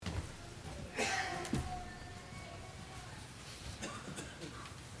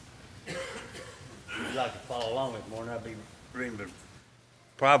like to follow along this morning, I'll be reading from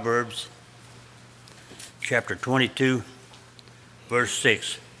Proverbs chapter 22, verse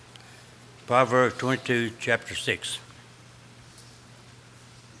 6. Proverbs 22, chapter 6.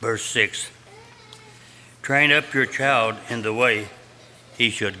 Verse 6. Train up your child in the way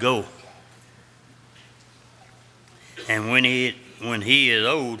he should go, and when he is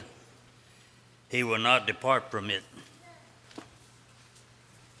old, he will not depart from it.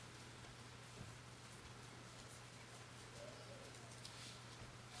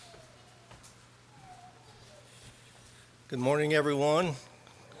 Good morning, everyone.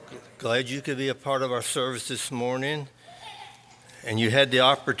 Glad you could be a part of our service this morning. And you had the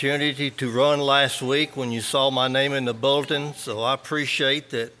opportunity to run last week when you saw my name in the bulletin, so I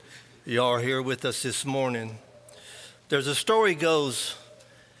appreciate that you are here with us this morning. There's a story goes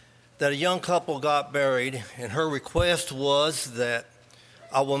that a young couple got married, and her request was that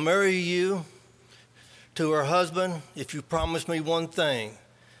I will marry you to her husband if you promise me one thing,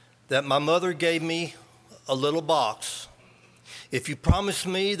 that my mother gave me a little box. If you promise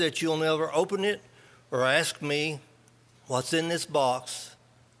me that you'll never open it or ask me what's in this box,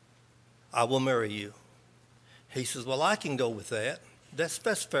 I will marry you. He says, well, I can go with that. That's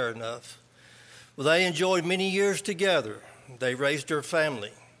fair enough. Well, they enjoyed many years together. They raised their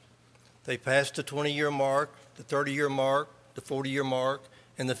family. They passed the 20-year mark, the 30-year mark, the 40-year mark,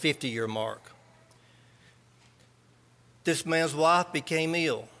 and the 50-year mark. This man's wife became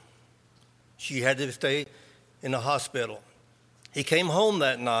ill. She had to stay in the hospital. He came home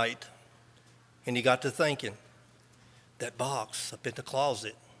that night, and he got to thinking, that box up in the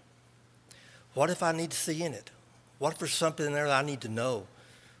closet, what if I need to see in it? What if there's something in there that I need to know?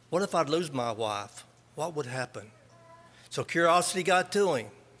 What if I'd lose my wife? What would happen? So curiosity got to him.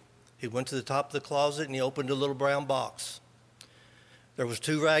 He went to the top of the closet, and he opened a little brown box. There was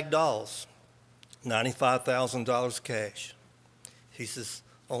 2 rag dolls, $95,000 cash. He says,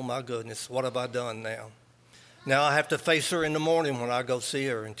 oh, my goodness, what have I done now? Now I have to face her in the morning when I go see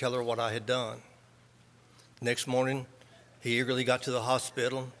her and tell her what I had done. Next morning, he eagerly got to the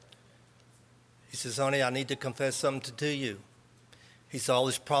hospital. He says, honey, I need to confess something to you. He said, all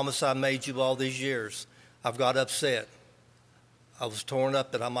this promise I made you all these years, I've got upset. I was torn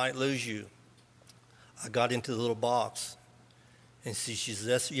up that I might lose you. I got into the little box. And she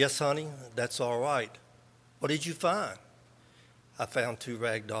says, yes, honey, that's all right. What did you find? I found 2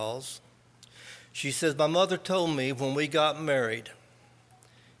 rag dolls. She says, my mother told me when we got married,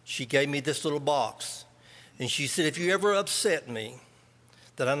 she gave me this little box. And she said, if you ever upset me,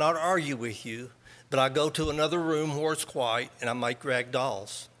 that I not argue with you, but I go to another room where it's quiet and I make rag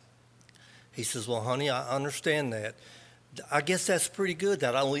dolls. He says, well, honey, I understand that. I guess that's pretty good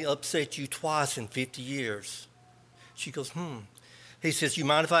that I only upset you twice in 50 years. She goes, He says, you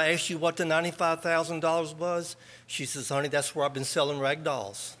mind if I ask you what the $95,000 was? She says, honey, that's where I've been selling rag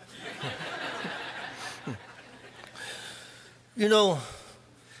dolls. You know,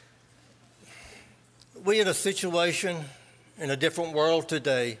 we're in a situation in a different world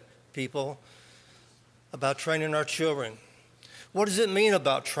today, people, about training our children. What does it mean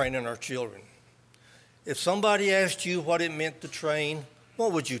about training our children? If somebody asked you what it meant to train,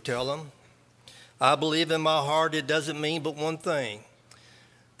 what would you tell them? I believe in my heart it doesn't mean but one thing,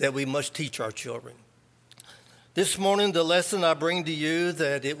 that we must teach our children. This morning, the lesson I bring to you,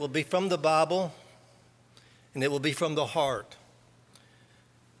 that it will be from the Bible and it will be from the heart.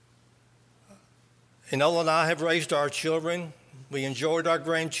 And Ella and I have raised our children. We enjoyed our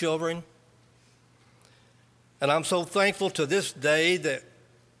grandchildren. And I'm so thankful to this day that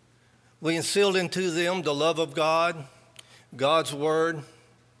we instilled into them the love of God, God's Word.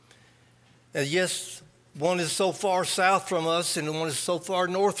 And yes, one is so far south from us and one is so far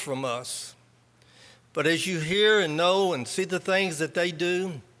north from us. But as you hear and know and see the things that they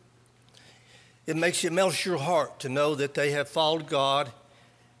do, it melts your heart to know that they have followed God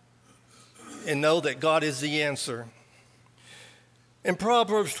and know that God is the answer. In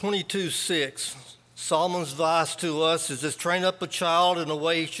Proverbs 22:6, Solomon's advice to us is this: train up a child in the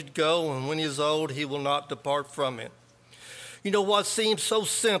way he should go, and when he is old, he will not depart from it. You know what seems so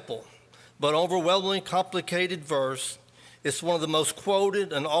simple, but overwhelmingly complicated verse? It's one of the most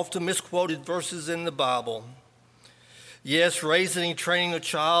quoted and often misquoted verses in the Bible. Yes, raising and training a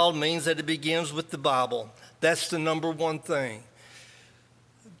child means that it begins with the Bible. That's the number one thing.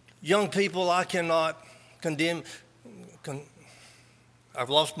 Young people, I cannot condemn, I've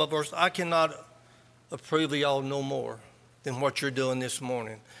lost my verse. I cannot approve of y'all no more than what you're doing this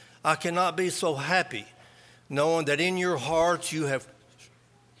morning. I cannot be so happy knowing that in your hearts you have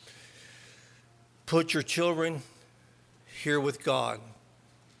put your children here with God.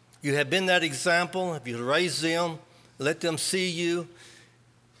 You have been that example. If you raised them, let them see you,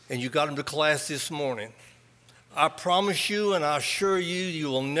 and you got them to class this morning. I promise you and I assure you, you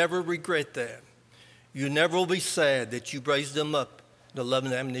will never regret that. You never will be sad that you raised them up in the love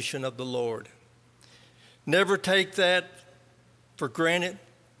and admonition of the Lord. Never take that for granted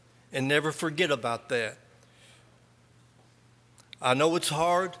and never forget about that. I know it's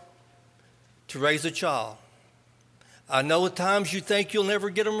hard to raise a child. I know at times you think you'll never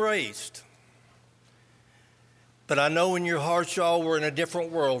get them raised. But I know in your hearts, y'all, we're in a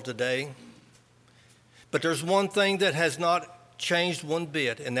different world today. But there's one thing that has not changed one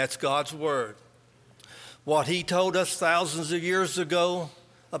bit, and that's God's Word. What He told us thousands of years ago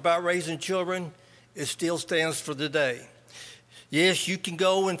about raising children, it still stands for today. Yes, you can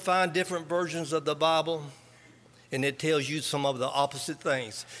go and find different versions of the Bible, and it tells you some of the opposite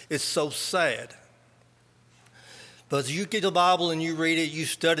things. It's so sad. But as you get the Bible and you read it, you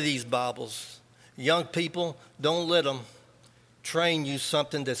study these Bibles. Young people, don't let them train you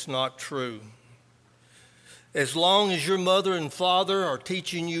something that's not true. As long as your mother and father are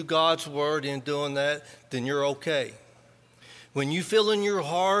teaching you God's Word and doing that, then you're okay. When you feel in your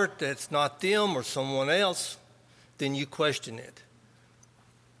heart that's not them or someone else, then you question it.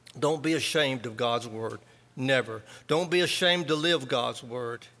 Don't be ashamed of God's Word. Never. Don't be ashamed to live God's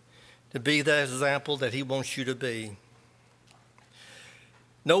Word, to be that example that He wants you to be.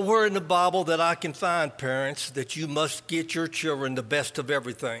 Nowhere in the Bible that I can find, parents, that you must get your children the best of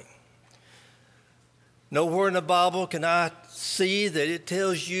everything. Nowhere in the Bible can I see that it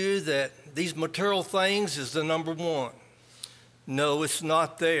tells you that these material things is the number one. No, it's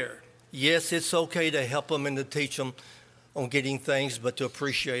not there. Yes, it's okay to help them and to teach them on getting things, but to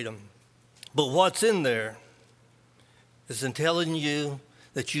appreciate them. But what's in there is in telling you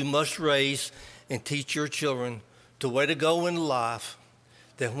that you must raise and teach your children the way to go in life,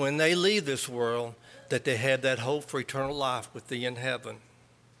 that when they leave this world, that they have that hope for eternal life with thee in heaven.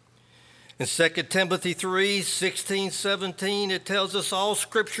 In 2 Timothy 3, 16, 17, it tells us all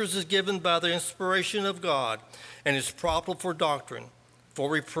scriptures is given by the inspiration of God and is proper for doctrine, for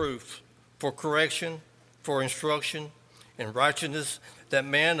reproof, for correction, for instruction, in righteousness, that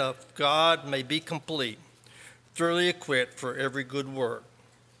man of God may be complete, thoroughly equipped for every good work.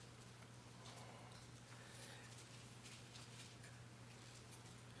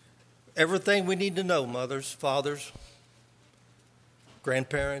 Everything we need to know, mothers, fathers,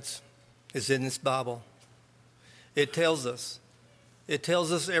 grandparents, is in this Bible. It tells us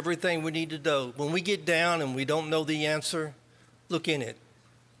everything we need to know. When we get down and we don't know the answer, look in it.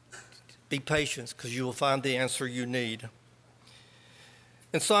 Be patient, because you will find the answer you need.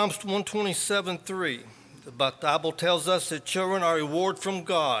 In Psalms 127:3, the Bible tells us that children are a reward from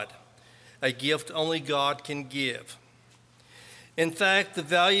God, a gift only God can give. In fact, the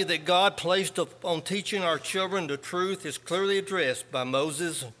value that God placed on teaching our children the truth is clearly addressed by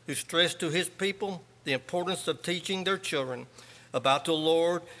Moses, who stressed to his people the importance of teaching their children about the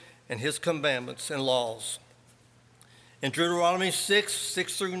Lord and His commandments and laws. In Deuteronomy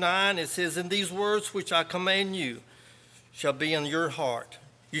 6:6-9, it says, "And these words which I command you shall be in your heart.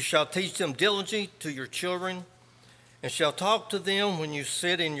 You shall teach them diligently to your children, and shall talk to them when you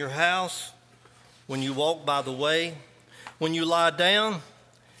sit in your house, when you walk by the way, when you lie down,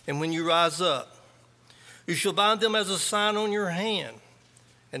 and when you rise up. You shall bind them as a sign on your hand,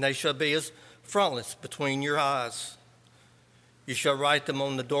 and they shall be as frontlets between your eyes. You shall write them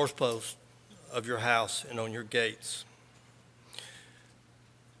on the doorposts of your house and on your gates."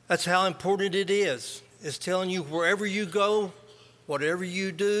 That's how important it is. It's telling you wherever you go, whatever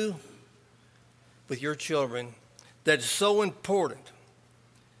you do with your children, that it's so important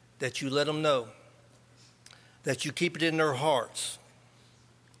that you let them know, that you keep it in their hearts.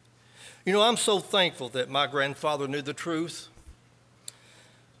 You know, I'm so thankful that my grandfather knew the truth.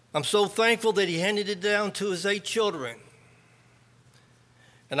 I'm so thankful that he handed it down to his 8 children.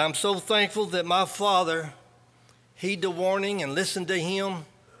 And I'm so thankful that my father heeded the warning and listened to him,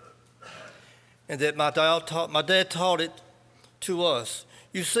 and that my dad taught it to us.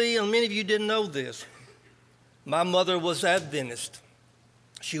 You see, and many of you didn't know this, my mother was Adventist.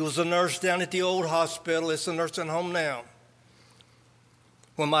 She was a nurse down at the old hospital. It's a nursing home now.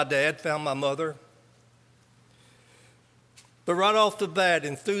 When my dad found my mother. But right off the bat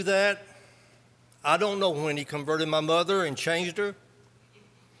and through that, I don't know when he converted my mother and changed her,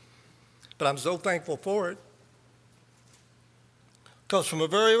 but I'm so thankful for it. Because from a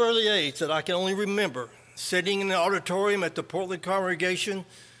very early age that I can only remember, sitting in the auditorium at the Portland congregation,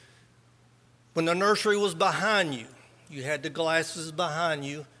 when the nursery was behind you, you had the glasses behind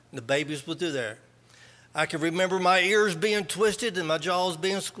you, and the babies would do there. I can remember my ears being twisted and my jaws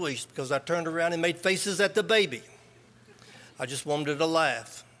being squeezed because I turned around and made faces at the baby. I just wanted to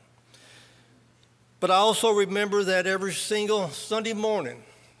laugh. But I also remember that every single Sunday morning,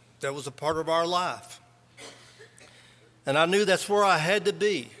 that was a part of our life. And I knew that's where I had to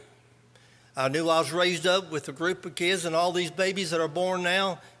be. I knew I was raised up with a group of kids, and all these babies that are born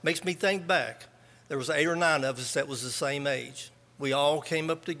now makes me think back. There was 8 or 9 of us that was the same age. We all came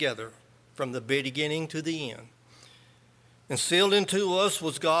up together from the beginning to the end. And sealed into us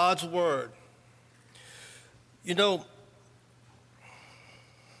was God's word. You know,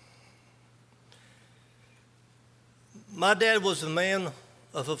 my dad was a man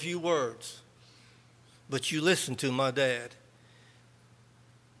of a few words, but you listen to my dad.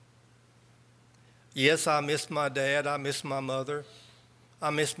 Yes, I miss my dad. I miss my mother. I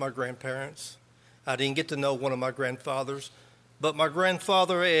miss my grandparents. I didn't get to know one of my grandfathers, but my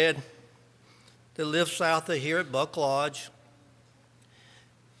grandfather, Ed, that lived south of here at Buck Lodge,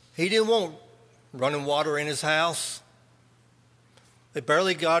 he didn't want running water in his house. They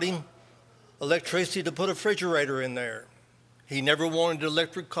barely got him electricity to put a refrigerator in there. He never wanted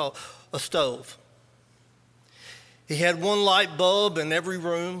a stove. He had one light bulb in every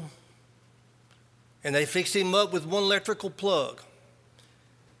room, and they fixed him up with one electrical plug.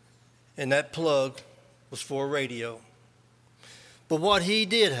 And that plug was for a radio. But what he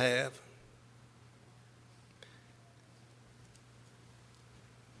did have,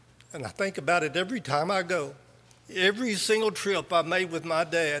 and I think about it every time I go, every single trip I made with my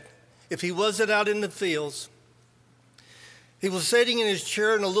dad, if he wasn't out in the fields, he was sitting in his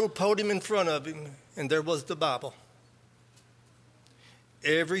chair in a little podium in front of him, and there was the Bible.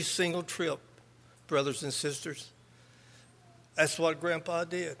 Every single trip, brothers and sisters, that's what Grandpa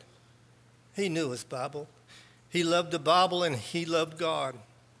did. He knew his Bible. He loved the Bible, and he loved God.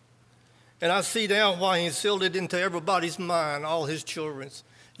 And I see now why he instilled it into everybody's mind, all his children's.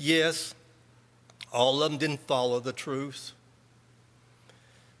 Yes, all of them didn't follow the truth.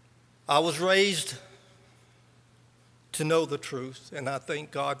 I was raised to know the truth, and I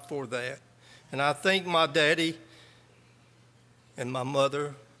thank God for that. And I thank my daddy and my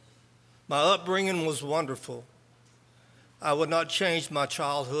mother. My upbringing was wonderful. I would not change my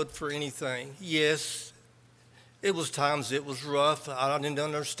childhood for anything. Yes, it was times it was rough. I didn't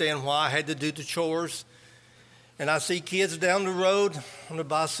understand why I had to do the chores. And I see kids down the road on their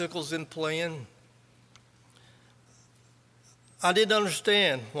bicycles and playing. I didn't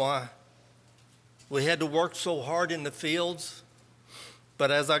understand why we had to work so hard in the fields. But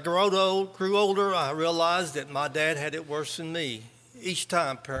as I grew older, I realized that my dad had it worse than me. Each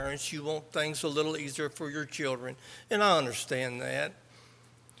time, parents, you want things a little easier for your children, and I understand that.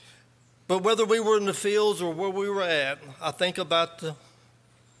 But whether we were in the fields or where we were at, I think about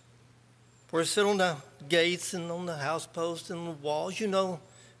where it sit on the gates and on the house posts and the walls. You know,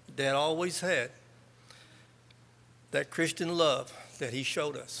 Dad always had that Christian love that he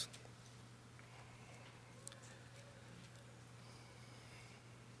showed us.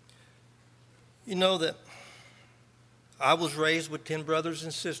 You know that I was raised with 10 brothers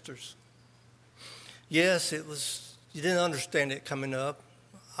and sisters. Yes, you didn't understand it coming up.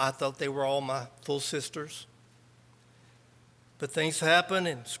 I thought they were all my full sisters. But things happen,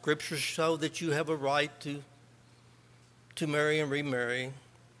 and scriptures show that you have a right to marry and remarry.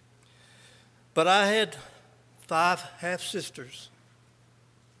 But I had 5 half-sisters.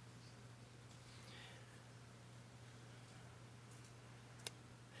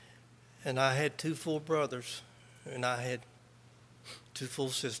 And I had 2 full brothers, and I had 2 full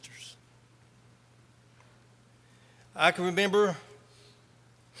sisters. I can remember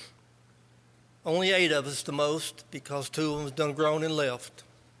only 8 of us the most, because 2 of them was done grown and left.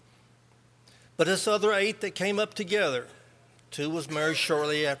 But this other 8 that came up together, 2 was married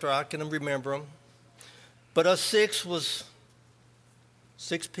shortly after I can remember them. But us 6 was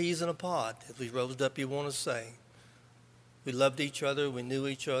 6 peas in a pod, if we rose up, you want to say. We loved each other. We knew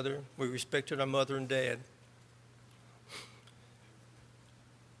each other. We respected our mother and dad.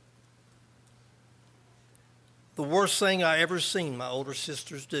 The worst thing I ever seen my older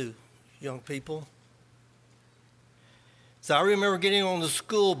sisters do, young people, is I remember getting on the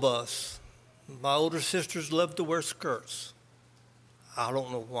school bus. My older sisters loved to wear skirts. I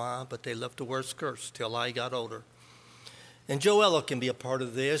don't know why, but they loved to wear skirts till I got older. And Joella can be a part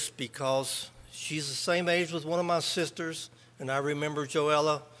of this because she's the same age with one of my sisters, and I remember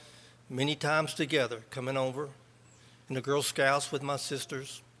Joella many times together coming over in the Girl Scouts with my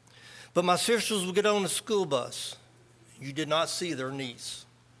sisters. But my sisters would get on the school bus. You did not see their knees.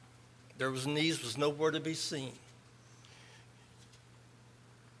 Their knees was nowhere to be seen.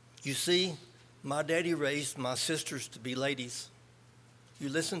 You see, My daddy raised my sisters to be ladies. You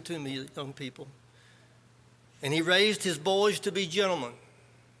listen to me, young people. And he raised his boys to be gentlemen.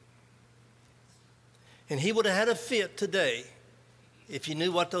 And he would have had a fit today if he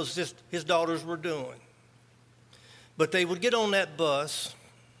knew what his daughters were doing. But they would get on that bus,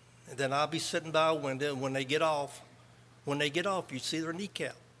 and then I'll be sitting by a window, and when they get off, you see their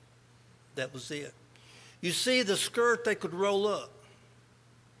kneecap. That was it. You see the skirt they could roll up.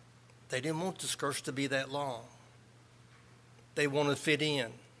 They didn't want the skirts to be that long. They wanted to fit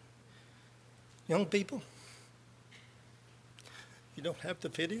in. Young people, you don't have to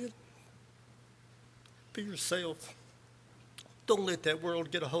fit in. Be yourself. Don't let that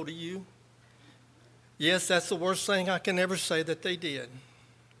world get a hold of you. Yes, that's the worst thing I can ever say that they did.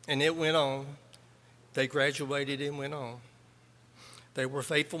 And it went on. They graduated and went on. They were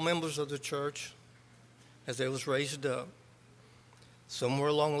faithful members of the church as they was raised up. Somewhere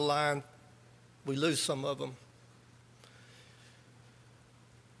along the line, we lose some of them.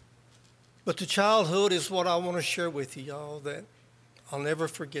 But the childhood is what I want to share with you, y'all, that I'll never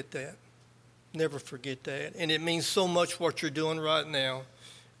forget that. Never forget that. And it means so much what you're doing right now,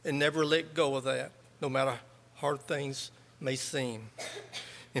 and never let go of that, no matter how hard things may seem.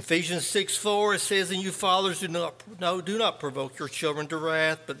 In Ephesians 6:4, it says, "And you fathers do not provoke your children to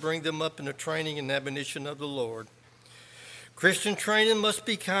wrath, but bring them up in the training and admonition of the Lord." Christian training must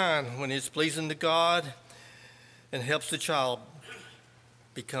be kind when it's pleasing to God and helps the child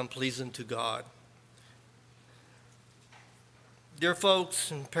become pleasing to God. Dear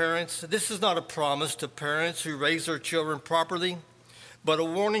folks and parents, this is not a promise to parents who raise their children properly, but a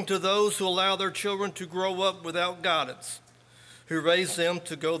warning to those who allow their children to grow up without guidance, who raise them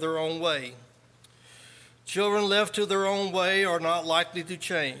to go their own way. Children left to their own way are not likely to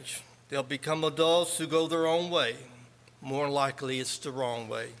change. They'll become adults who go their own way. More likely, it's the wrong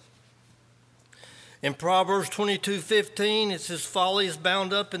way. In Proverbs 22:15, it says, "Folly is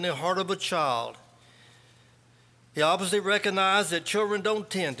bound up in the heart of a child." He obviously recognized that children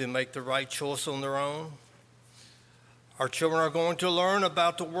don't tend to make the right choice on their own. Our children are going to learn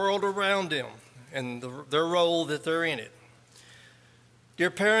about the world around them and their role that they're in it.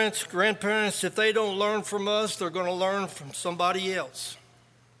 Dear parents, grandparents, if they don't learn from us, they're going to learn from somebody else.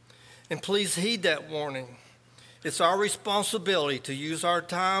 And please heed that warning. It's our responsibility to use our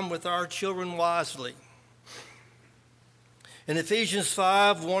time with our children wisely. In Ephesians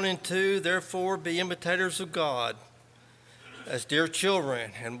 5:1-2, "Therefore be imitators of God as dear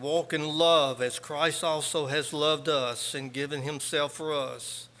children, and walk in love as Christ also has loved us and given himself for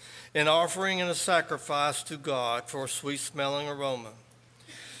us, an offering and a sacrifice to God for a sweet-smelling aroma."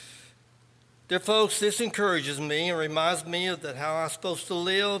 Dear folks, this encourages me and reminds me of how I'm supposed to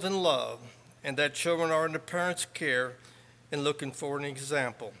live and love, and that children are in the parents' care and looking for an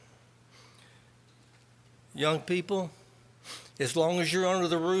example. Young people, as long as you're under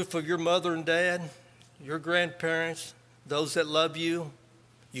the roof of your mother and dad, your grandparents, those that love you,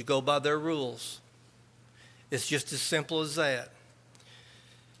 you go by their rules. It's just as simple as that.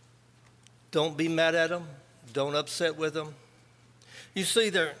 Don't be mad at them. Don't upset with them. You see,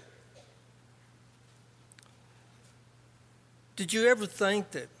 did you ever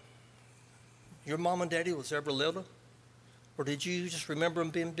think that your mom and daddy was ever little? Or did you just remember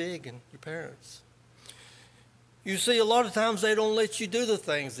them being big and your parents? You see, a lot of times they don't let you do the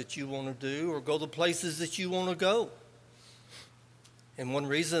things that you want to do or go the places that you want to go. And one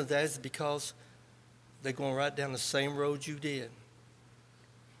reason of that is because they're going right down the same road you did.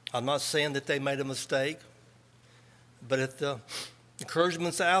 I'm not saying that they made a mistake, but if the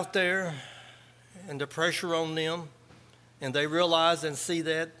encouragement's out there and the pressure on them, and they realize and see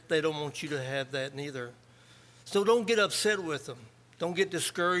that, they don't want you to have that neither. So don't get upset with them. Don't get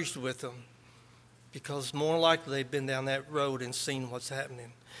discouraged with them, because more likely they've been down that road and seen what's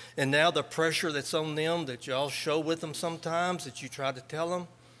happening. And now the pressure that's on them that y'all show with them sometimes, that you try to tell them,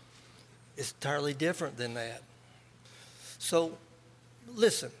 is entirely different than that. So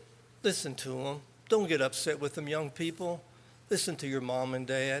listen to them. Don't get upset with them, young people. Listen to your mom and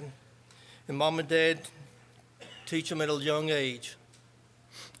dad. And mom and dad, teach them at a young age,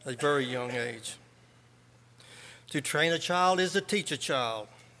 a very young age. To train a child is to teach a child.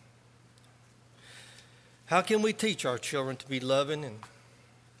 How can we teach our children to be loving and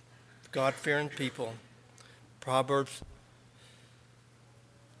God-fearing people? Proverbs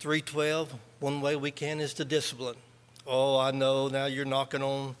 3:12, one way we can is to discipline. Oh, I know now you're knocking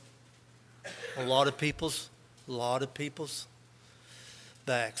on a lot of people's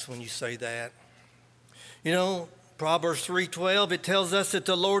backs when you say that. You know, Proverbs 3:12, it tells us that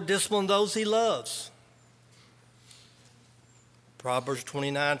the Lord disciplines those he loves. Proverbs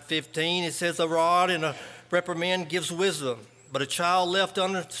 29:15, it says, a rod and a reprimand gives wisdom, but a child left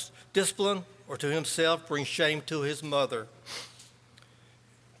under discipline or to himself brings shame to his mother.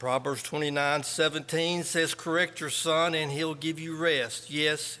 Proverbs 29:17 says, correct your son and he'll give you rest.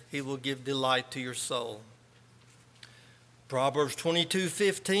 Yes, he will give delight to your soul. Proverbs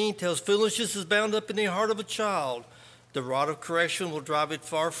 22:15 tells, foolishness is bound up in the heart of a child. The rod of correction will drive it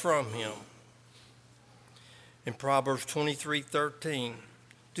far from him. In Proverbs 23:13,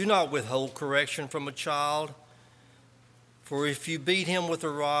 do not withhold correction from a child, for if you beat him with a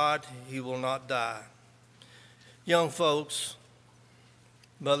rod, he will not die. Young folks,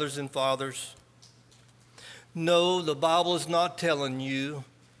 mothers and fathers, no, the Bible is not telling you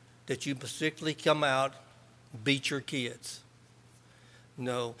that you particularly come out and beat your kids.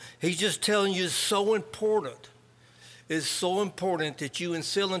 No, he's just telling you it's so important. It's so important that you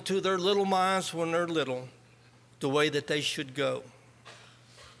instill into their little minds when they're little the way that they should go.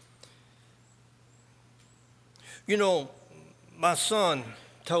 You know, my son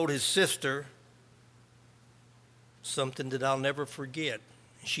told his sister something that I'll never forget.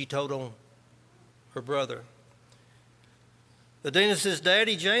 She told on her brother. The Dana says,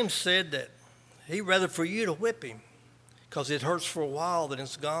 Daddy, James said that he'd rather for you to whip him because it hurts for a while, then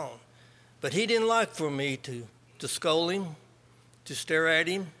it's gone. But he didn't like for me to scold him, to stare at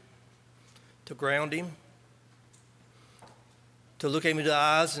him, to ground him, to look at me in the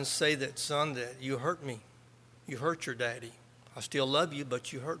eyes and say that, son, that you hurt me. You hurt your daddy. I still love you,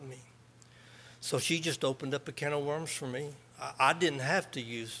 but you hurt me. So she just opened up a can of worms for me. I didn't have to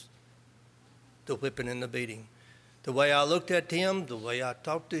use the whipping and the beating. The way I looked at him, the way I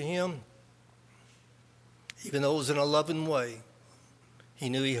talked to him, even though it was in a loving way, he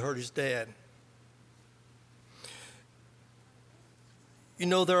knew he hurt his dad. You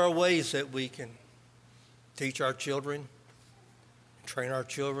know, there are ways that we can teach our children, train our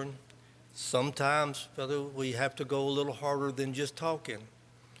children. Sometimes, brother, we have to go a little harder than just talking.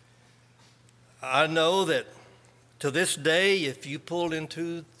 I know that to this day, if you pull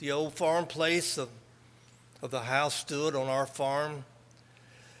into the old farm place of the house stood on our farm,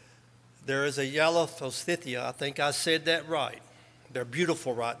 there is a yellow forsythia. I think I said that right. They're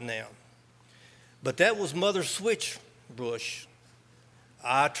beautiful right now. But that was Mother Switch bush.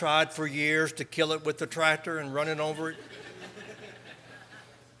 I tried for years to kill it with the tractor and run it over it.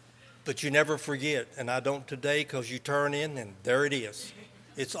 But you never forget, and I don't today because you turn in and there it is.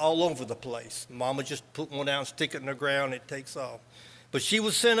 It's all over the place. Mama just put one down, stick it in the ground, it takes off. But she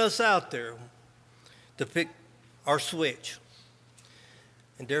would send us out there to pick our switch.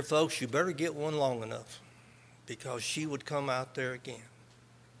 And dear folks, you better get one long enough because she would come out there again.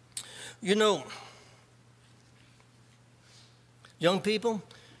 You know, young people,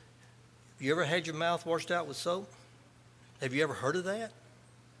 have you ever had your mouth washed out with soap? Have you ever heard of that?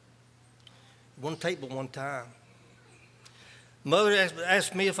 One table one time. Mother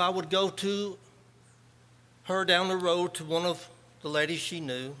asked me if I would go to her down the road to one of the ladies she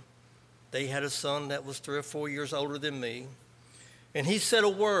knew. They had a son that was 3 or 4 years older than me. And he said a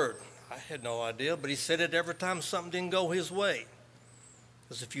word. I had no idea, but he said it every time something didn't go his way.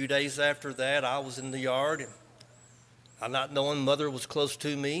 Because a few days after that, I was in the yard, and I, not knowing Mother was close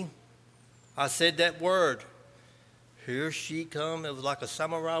to me, I said that word. Here she come. It was like a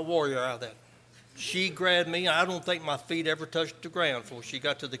samurai warrior out of that. She grabbed me. I don't think my feet ever touched the ground before she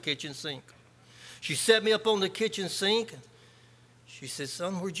got to the kitchen sink. She set me up on the kitchen sink. She said,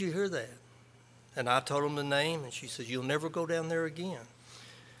 son, where'd you hear that? And I told him the name, and she said, you'll never go down there again.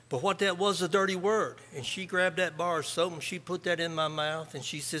 But what that was, a dirty word. And she grabbed that bar of soap, and she put that in my mouth, and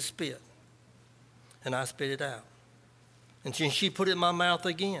she said, spit. And I spit it out. And she put it in my mouth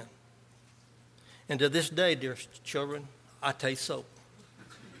again. And to this day, dear children, I taste soap.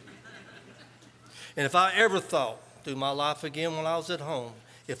 And if I ever thought through my life again when I was at home,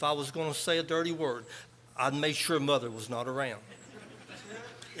 if I was going to say a dirty word, I'd make sure Mother was not around.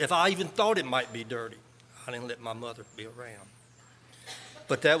 If I even thought it might be dirty, I didn't let my mother be around.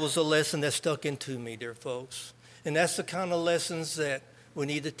 But that was a lesson that stuck into me, dear folks. And that's the kind of lessons that we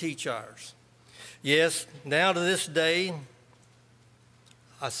need to teach ours. Yes, now to this day,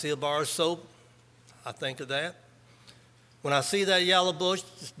 I see a bar of soap, I think of that. When I see that yellow bush,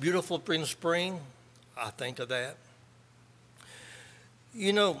 it's beautiful in spring, I think of that.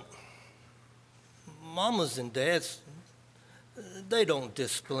 You know, mamas and dads, they don't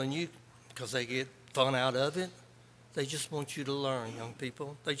discipline you because they get fun out of it. They just want you to learn, young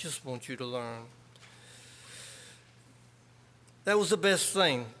people. They just want you to learn. That was the best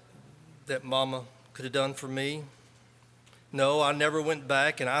thing that Mama could have done for me. No, I never went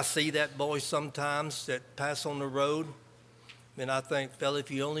back, and I see that boy sometimes that pass on the road. And I think, fella, if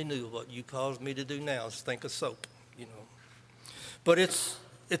you only knew what you caused me to do now is think of soap, you know. But it's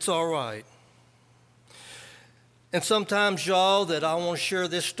all right. And sometimes, y'all, that I want to share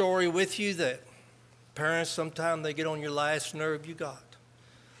this story with you, that parents, sometimes they get on your last nerve you got.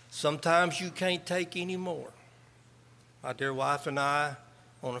 Sometimes you can't take any more. My dear wife and I,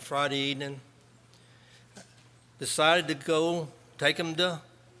 on a Friday evening, decided to go take them to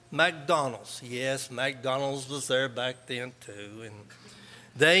McDonald's. Yes, McDonald's was there back then too, and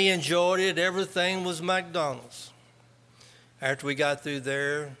they enjoyed it. Everything was McDonald's. After we got through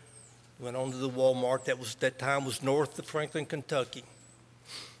there, went on to the Walmart that time was north of Franklin, Kentucky.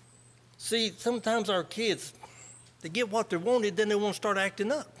 See, sometimes our kids, they get what they wanted, then they want to start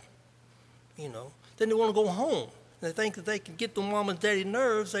acting up. You know, then they want to go home. They think that they can get the mom and daddy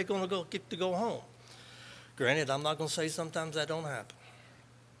nerves, they're going to get to go home. Granted, I'm not going to say sometimes that don't happen.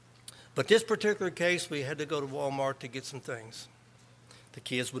 But this particular case, we had to go to Walmart to get some things. The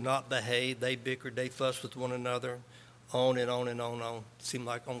kids would not behave. They bickered. They fussed with one another. On and on and on and on. It seemed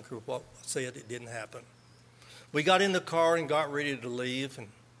like I don't care what I said, it didn't happen. We got in the car and got ready to leave, and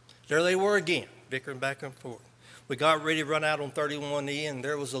there they were again, bickering back and forth. We got ready to run out on 31E, and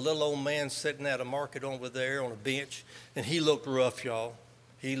there was a little old man sitting at a market over there on a bench, and he looked rough, y'all.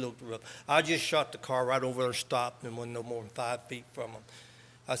 He looked rough. I just shot the car right over there and stopped, and wasn't no more than 5 feet from him.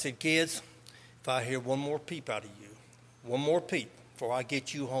 I said, kids, if I hear one more peep out of you, one more peep before I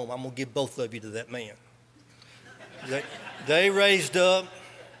get you home, I'm going to give both of you to that man. They raised up.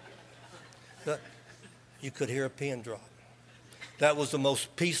 You could hear a pin drop. That was the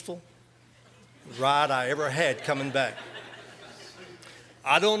most peaceful ride I ever had coming back.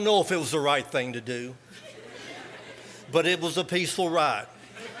 I don't know if it was the right thing to do, but it was a peaceful ride.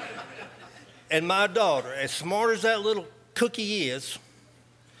 And my daughter, as smart as that little cookie is,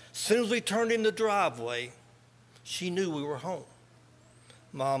 as soon as we turned in the driveway, she knew we were home.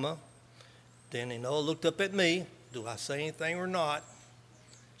 Mama, then Noah looked up at me. Do I say anything or not?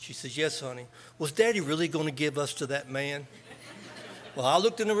 She says, yes, honey. Was Daddy really going to give us to that man? Well, I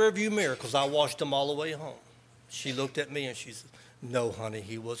looked in the rearview mirror because I watched him all the way home. She looked at me and she said, no, honey,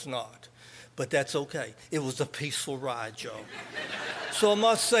 he was not. But that's okay. It was a peaceful ride, Joe. So I'm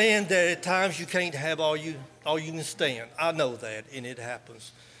not saying that at times you can't have all you can stand. I know that, and it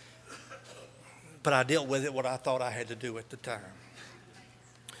happens. But I dealt with it what I thought I had to do at the time.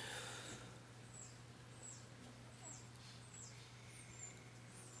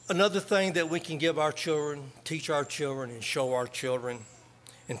 Another thing that we can give our children, teach our children, and show our children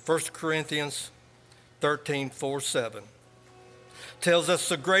in 1 Corinthians 13:4-7 tells us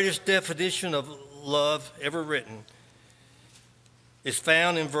the greatest definition of love ever written is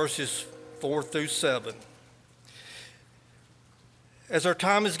found in verses 4-7. As our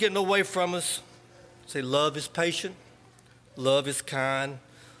time is getting away from us, say love is patient, love is kind,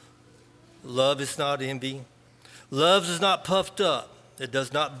 love is not envy, love is not puffed up. It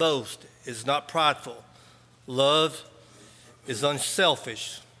does not boast, is not prideful. Love is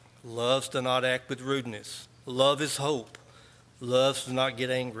unselfish. Love does not act with rudeness. Love is hope. Love does not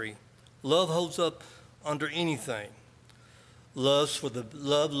get angry. Love holds up under anything.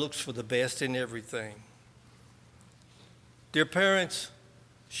 Love looks for the best in everything. Dear parents,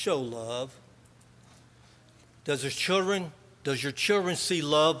 show love. Does your children see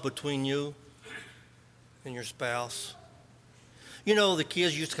love between you and your spouse? You know, the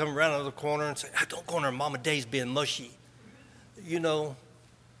kids used to come around the corner and say, don't go in there, Mom and Dad's being mushy. You know,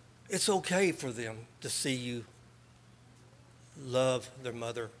 it's okay for them to see you love their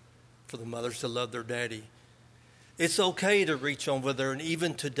mother, for the mothers to love their daddy. It's okay to reach over there, and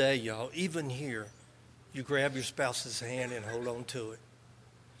even today, y'all, even here, you grab your spouse's hand and hold on to it.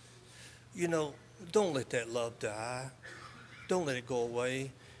 You know, don't let that love die. Don't let it go away.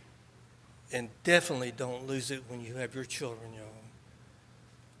 And definitely don't lose it when you have your children, y'all.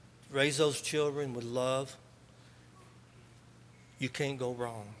 Raise those children with love. You can't go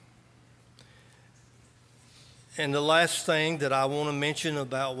wrong. And the last thing that I want to mention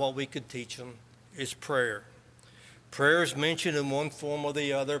about what we could teach them is prayer. Prayer is mentioned in one form or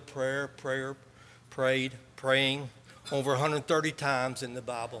the other. Praying over 130 times in the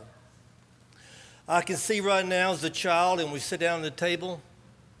Bible. I can see right now as a child and we sit down at the table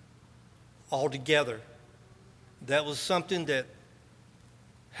all together. That was something that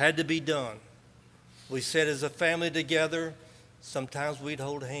had to be done. We sat as a family together. Sometimes we'd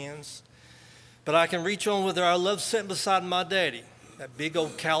hold hands. But I can reach on with her. I love sitting beside my daddy, that big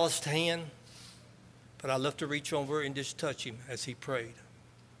old calloused hand. But I love to reach over and just touch him as he prayed.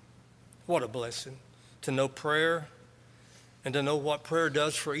 What a blessing to know prayer and to know what prayer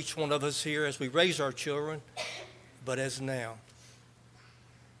does for each one of us here as we raise our children. but as now.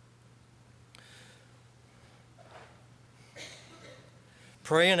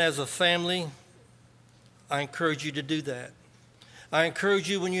 Praying as a family, I encourage you to do that. I encourage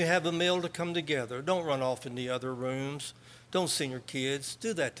you when you have a meal to come together. Don't run off in the other rooms. Don't send your kids.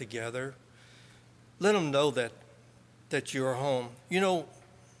 Do that together. Let them know that you're home. You know,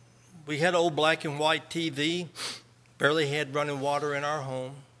 we had old black and white TV, barely had running water in our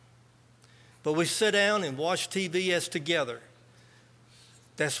home. But we sit down and watch TV as together.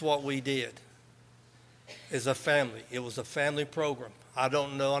 That's what we did as a family. It was a family program. I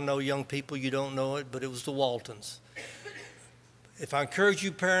know young people, you don't know it, but it was the Waltons. If I encourage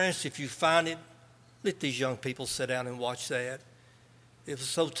you parents, if you find it, let these young people sit down and watch that. It was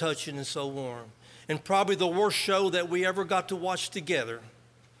so touching and so warm. And probably the worst show that we ever got to watch together.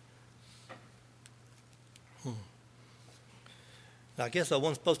 Now, I guess I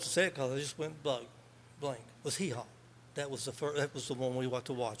wasn't supposed to say it because I just went blank. Was Hee Haw. That was the one we got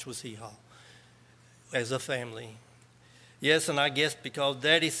to watch, was Hee Haw, as a family. Yes, and I guess because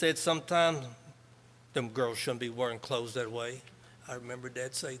Daddy said sometimes them girls shouldn't be wearing clothes that way. I remember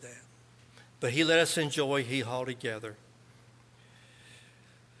Dad say that. But he let us enjoy Hee Haw together.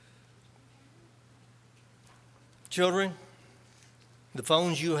 Children, the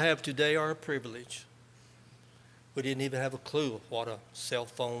phones you have today are a privilege. We didn't even have a clue of what a cell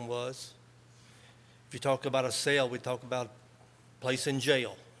phone was. If you talk about a cell, we talk about a place in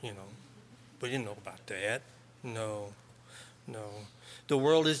jail, you know. We didn't know about that. No. The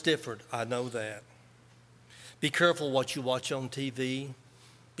world is different. I know that. Be careful what you watch on TV.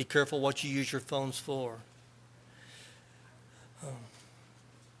 Be careful what you use your phones for.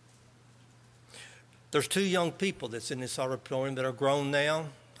 There's two young people that's in this auditorium that are grown now.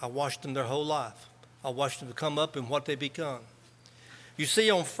 I watched them their whole life. I watched them come up and what they become. You see,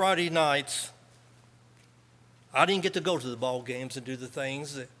 on Friday nights, I didn't get to go to the ball games and do the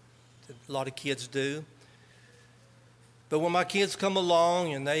things that a lot of kids do. But when my kids come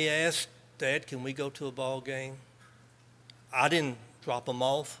along and they ask, Dad, can we go to a ball game? I didn't drop them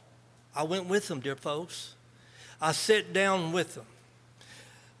off. I went with them, dear folks. I sat down with them.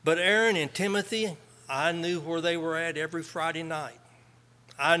 But Aaron and Timothy, I knew where they were at every Friday night.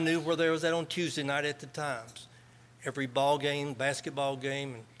 I knew where they was at on Tuesday night at the times. Every ball game, basketball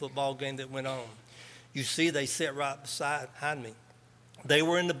game, and football game that went on. You see, they sat right behind me. They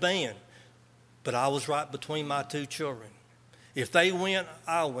were in the band, but I was right between my two children. If they went,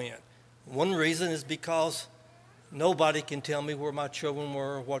 I went. One reason is because nobody can tell me where my children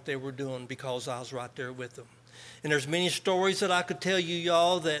were or what they were doing because I was right there with them. And there's many stories that I could tell you,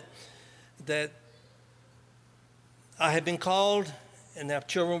 y'all, that I had been called and that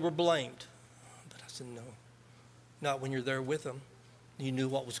children were blamed. But I said, no, not when you're there with them. You knew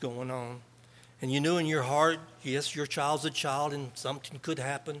what was going on. And you knew in your heart, yes, your child's a child and something could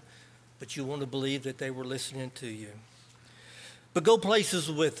happen, but you want to believe that they were listening to you. But go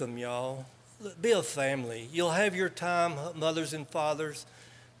places with them, y'all. Be a family. You'll have your time, mothers and fathers,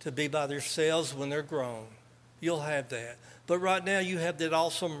 to be by themselves when they're grown. You'll have that. But right now you have that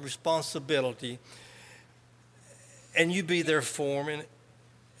awesome responsibility, and you be there for them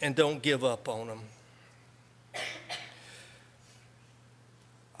and don't give up on them.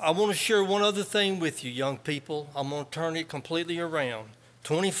 I want to share one other thing with you, young people. I'm going to turn it completely around.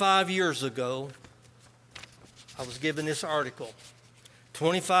 25 years ago, I was given this article.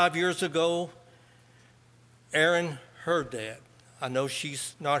 25 years ago, Erin heard that. I know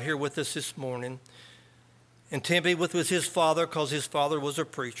she's not here with us this morning. And Timothy was with his father because his father was a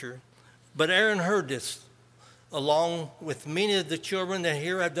preacher. But Erin heard this along with many of the children that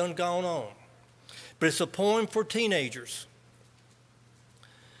here have done gone on. But it's a poem for teenagers.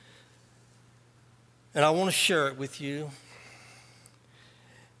 And I want to share it with you.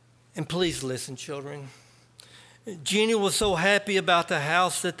 And please listen, children. Jeannie was so happy about the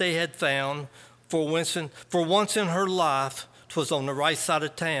house that they had found. For once in her life, 'twas on the right side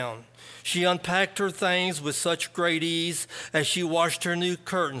of town. She unpacked her things with such great ease as she watched her new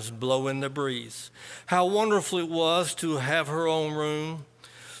curtains blow in the breeze. How wonderful it was to have her own room.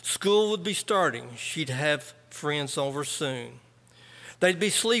 School would be starting. She'd have friends over soon. They'd be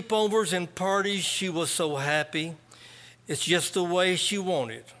sleepovers and parties. She was so happy. It's just the way she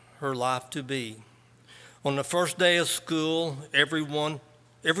wanted her life to be. On the first day of school,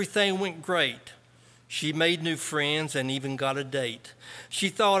 everything went great. She made new friends and even got a date. She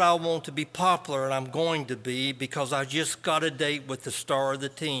thought, I want to be popular, and I'm going to be because I just got a date with the star of the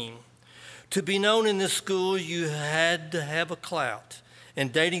team. To be known in this school, you had to have a clout,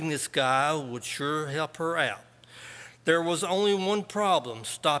 and dating this guy would sure help her out. There was only one problem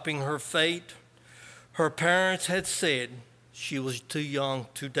stopping her fate. Her parents had said she was too young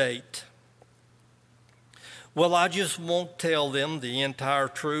to date. Well, I just won't tell them the entire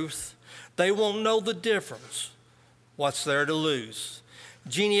truth. They won't know the difference. What's there to lose?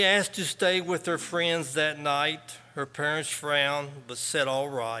 Jeannie asked to stay with her friends that night. Her parents frowned, but said all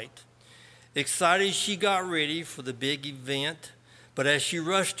right. Excited, she got ready for the big event, but as she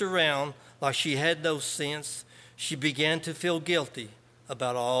rushed around like she had no sense, she began to feel guilty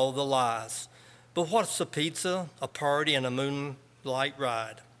about all the lies. But what's a pizza, a party, and a moonlight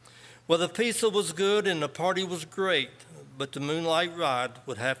ride? Well, the pizza was good and the party was great, but the moonlight ride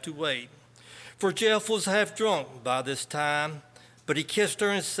would have to wait. For Jeff was half drunk by this time, but he kissed her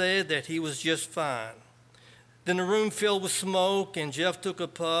and said that he was just fine. Then the room filled with smoke, and Jeff took a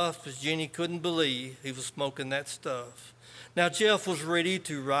puff as Jenny couldn't believe he was smoking that stuff. Now Jeff was ready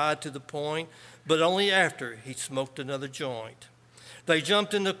to ride to the point, but only after he'd smoked another joint. They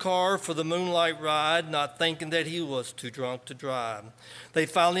jumped in the car for the moonlight ride, not thinking that he was too drunk to drive. They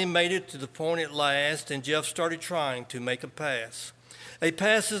finally made it to the point at last, and Jeff started trying to make a pass. A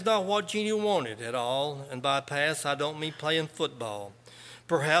pass is not what Jeannie wanted at all, and by pass I don't mean playing football.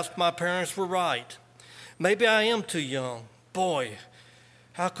 Perhaps my parents were right. Maybe I am too young. Boy,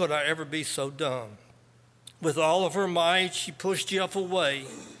 how could I ever be so dumb? With all of her might, she pushed Jeff away.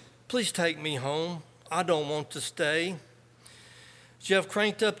 Please take me home. I don't want to stay. Jeff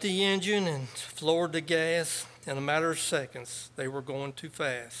cranked up the engine and floored the gas. In a matter of seconds, they were going too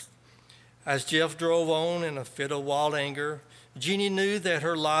fast. As Jeff drove on in a fit of wild anger, Jeannie knew that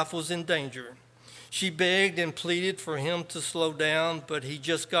her life was in danger. She begged and pleaded for him to slow down, but he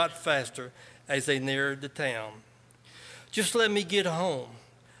just got faster as they neared the town. Just let me get home.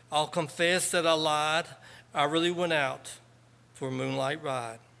 I'll confess that I lied. I really went out for a moonlight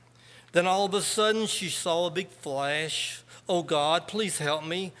ride. Then all of a sudden she saw a big flash. Oh God, please help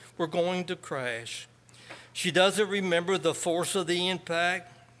me. We're going to crash. She doesn't remember the force of the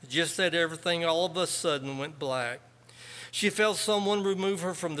impact, just that everything all of a sudden went black. She felt someone remove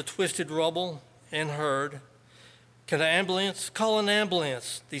her from the twisted rubble and heard, "Can an ambulance? Call an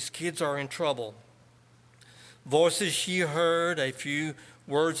ambulance. These kids are in trouble." Voices she heard, a few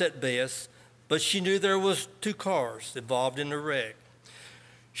words at best, but she knew there was 2 cars involved in the wreck.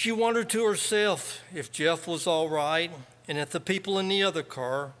 She wondered to herself if Jeff was all right and if the people in the other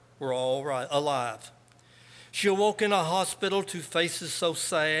car were all right, alive. She awoke in a hospital to faces so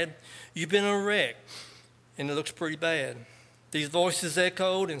sad. You've been in a wreck, and it looks pretty bad. These voices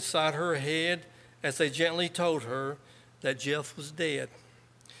echoed inside her head as they gently told her that Jeff was dead.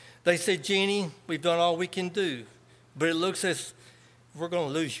 They said, "Jeannie, we've done all we can do, but it looks as if we're going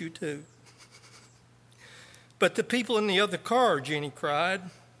to lose you too." "But the people in the other car," Jeannie cried.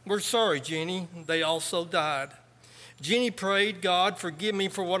 "We're sorry, Jeannie. They also died." Jeannie prayed, "God, forgive me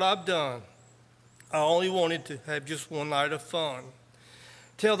for what I've done. I only wanted to have just one night of fun.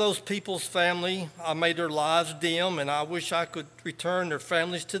 Tell those people's family I made their lives dim, and I wish I could return their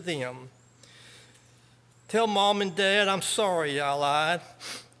families to them. Tell Mom and Dad I'm sorry I lied,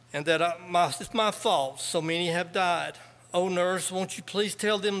 and that it's my fault so many have died. Oh, nurse, won't you please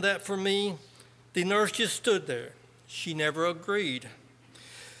tell them that for me?" The nurse just stood there. She never agreed,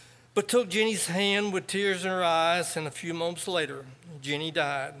 but took Jenny's hand with tears in her eyes, and a few moments later, Jenny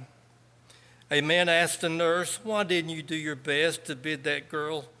died. A man asked the nurse, "Why didn't you do your best to bid that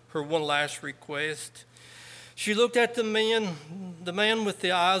girl her one last request?" She looked at the man with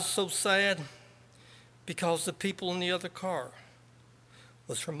the eyes so sad, because the people in the other car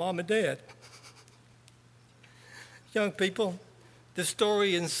was her mom and dad. Young people, this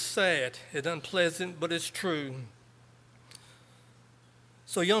story is sad and unpleasant, but it's true.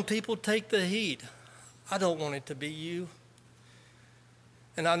 So young people, take the heat. I don't want it to be you.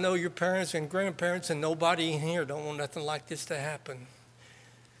 And I know your parents and grandparents and nobody in here don't want nothing like this to happen.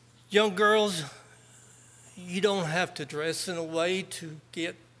 Young girls, you don't have to dress in a way to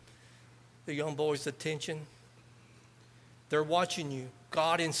get the young boy's attention. They're watching you.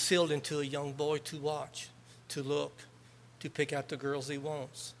 God instilled into a young boy to watch, to look, to pick out the girls he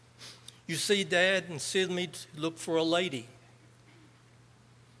wants. You see, Dad instilled me to look for a lady.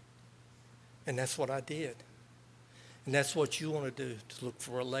 And that's what I did. And that's what you want to do, to look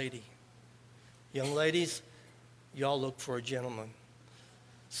for a lady. Young ladies, y'all look for a gentleman.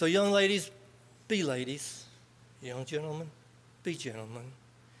 So young ladies, be ladies. Young gentlemen, be gentlemen.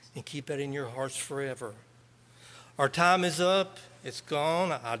 And keep that in your hearts forever. Our time is up. It's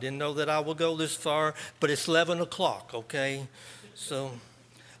gone. I didn't know that I would go this far, but it's 11 o'clock, okay? So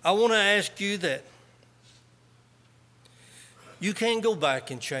I want to ask you that you can't go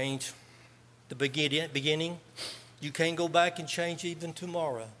back and change the beginning. You can't go back and change even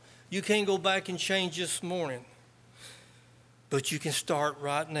tomorrow. You can't go back and change this morning. But you can start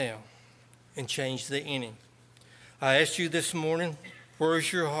right now and change the inning. I asked you this morning, where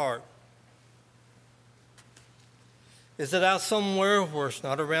is your heart? Is it out somewhere where it's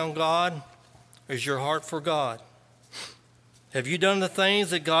not around God? Or is your heart for God? Have you done the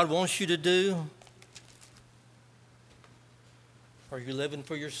things that God wants you to do? Or are you living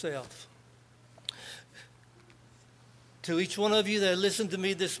for yourself? To each one of you that listened to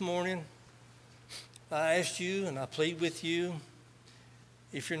me this morning, I asked you and I plead with you,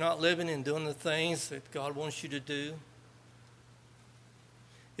 if you're not living and doing the things that God wants you to do,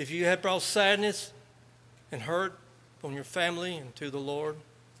 if you have brought sadness and hurt on your family and to the Lord,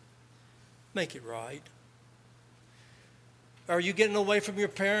 make it right. Are you getting away from your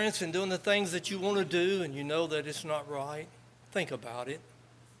parents and doing the things that you want to do and you know that it's not right? Think about it.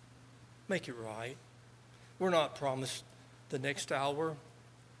 Make it right. We're not promised the next hour.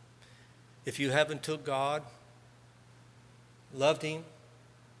 If you haven't took God, loved Him,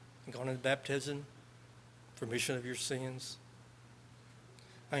 and gone into baptism for remission of your sins,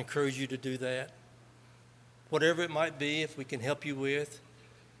 I encourage you to do that. Whatever it might be, if we can help you with,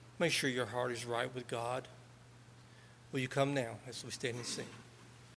 make sure your heart is right with God. Will you come now as we stand and sing?